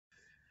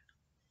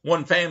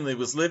One family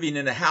was living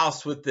in a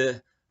house with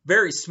a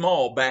very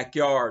small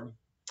backyard,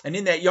 and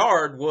in that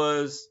yard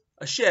was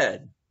a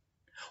shed.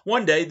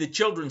 One day, the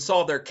children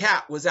saw their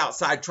cat was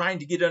outside trying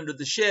to get under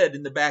the shed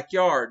in the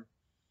backyard.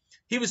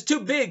 He was too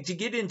big to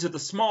get into the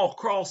small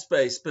crawl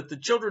space, but the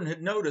children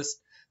had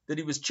noticed that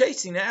he was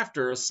chasing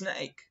after a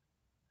snake.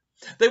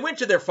 They went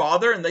to their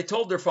father and they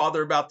told their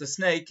father about the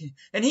snake,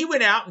 and he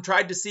went out and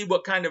tried to see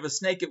what kind of a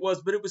snake it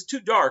was, but it was too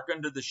dark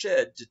under the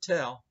shed to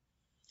tell.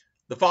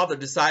 The father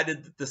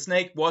decided that the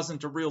snake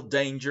wasn't a real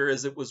danger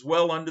as it was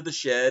well under the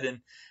shed,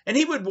 and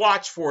he would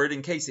watch for it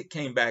in case it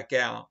came back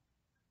out.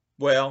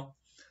 Well,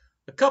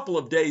 a couple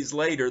of days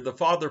later, the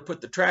father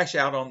put the trash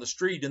out on the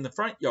street in the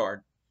front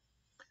yard.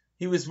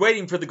 He was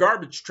waiting for the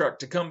garbage truck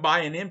to come by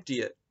and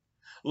empty it.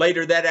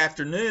 Later that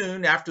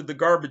afternoon, after the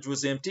garbage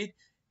was emptied,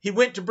 he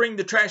went to bring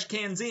the trash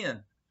cans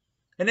in.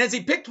 And as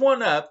he picked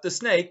one up, the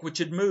snake, which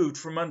had moved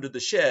from under the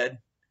shed,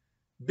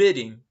 bit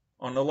him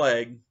on the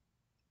leg.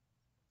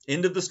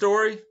 End of the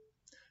story?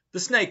 The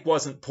snake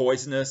wasn't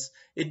poisonous.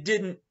 It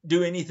didn't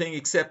do anything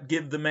except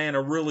give the man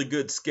a really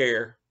good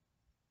scare.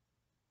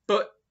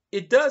 But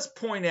it does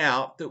point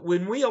out that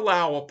when we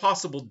allow a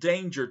possible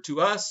danger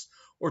to us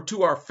or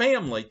to our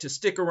family to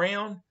stick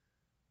around,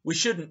 we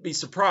shouldn't be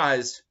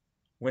surprised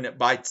when it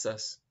bites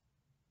us.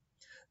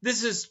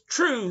 This is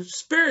true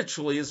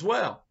spiritually as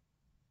well.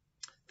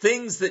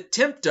 Things that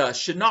tempt us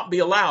should not be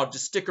allowed to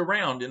stick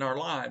around in our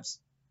lives.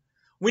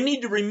 We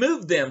need to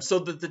remove them so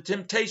that the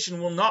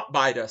temptation will not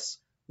bite us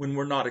when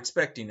we're not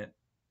expecting it.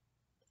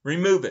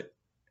 Remove it.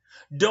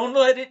 Don't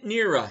let it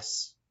near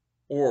us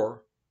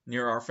or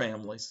near our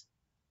families.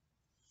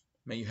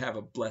 May you have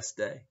a blessed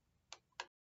day.